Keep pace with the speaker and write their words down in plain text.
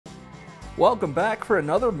Welcome back for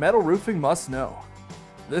another metal roofing must-know.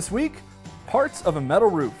 This week, parts of a metal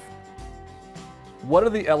roof. What are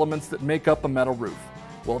the elements that make up a metal roof?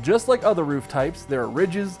 Well, just like other roof types, there are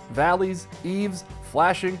ridges, valleys, eaves,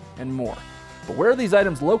 flashing, and more. But where are these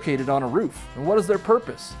items located on a roof, and what is their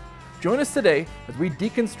purpose? Join us today as we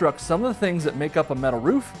deconstruct some of the things that make up a metal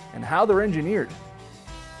roof and how they're engineered.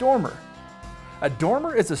 Dormer. A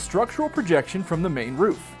dormer is a structural projection from the main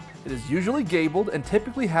roof. It is usually gabled and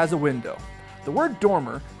typically has a window. The word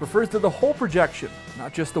dormer refers to the whole projection,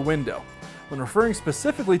 not just the window. When referring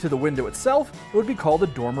specifically to the window itself, it would be called a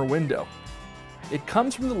dormer window. It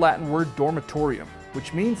comes from the Latin word dormitorium,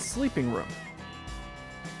 which means sleeping room.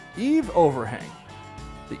 Eave overhang.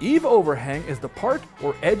 The eave overhang is the part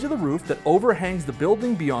or edge of the roof that overhangs the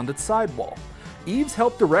building beyond its sidewall. Eaves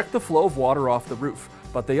help direct the flow of water off the roof,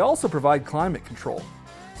 but they also provide climate control.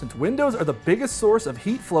 Since windows are the biggest source of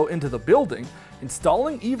heat flow into the building,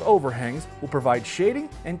 installing eave overhangs will provide shading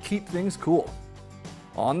and keep things cool.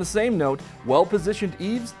 On the same note, well-positioned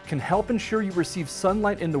eaves can help ensure you receive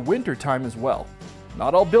sunlight in the winter time as well.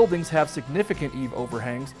 Not all buildings have significant eave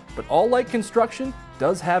overhangs, but all light construction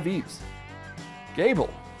does have eaves. Gable.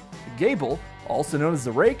 The gable, also known as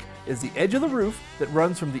the rake, is the edge of the roof that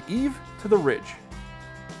runs from the eave to the ridge.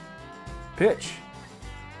 Pitch.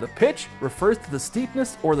 The pitch refers to the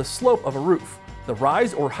steepness or the slope of a roof, the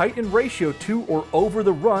rise or height in ratio to or over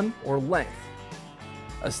the run or length.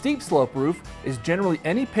 A steep slope roof is generally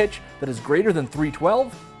any pitch that is greater than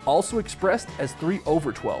 312, also expressed as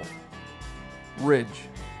 3/12. Ridge.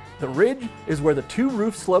 The ridge is where the two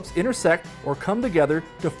roof slopes intersect or come together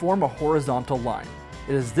to form a horizontal line.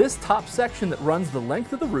 It is this top section that runs the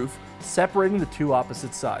length of the roof, separating the two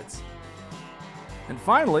opposite sides. And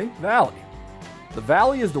finally, valley. The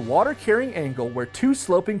valley is the water-carrying angle where two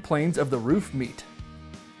sloping planes of the roof meet.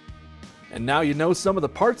 And now you know some of the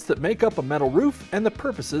parts that make up a metal roof and the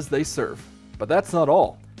purposes they serve. But that's not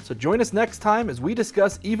all. So join us next time as we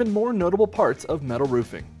discuss even more notable parts of metal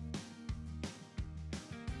roofing.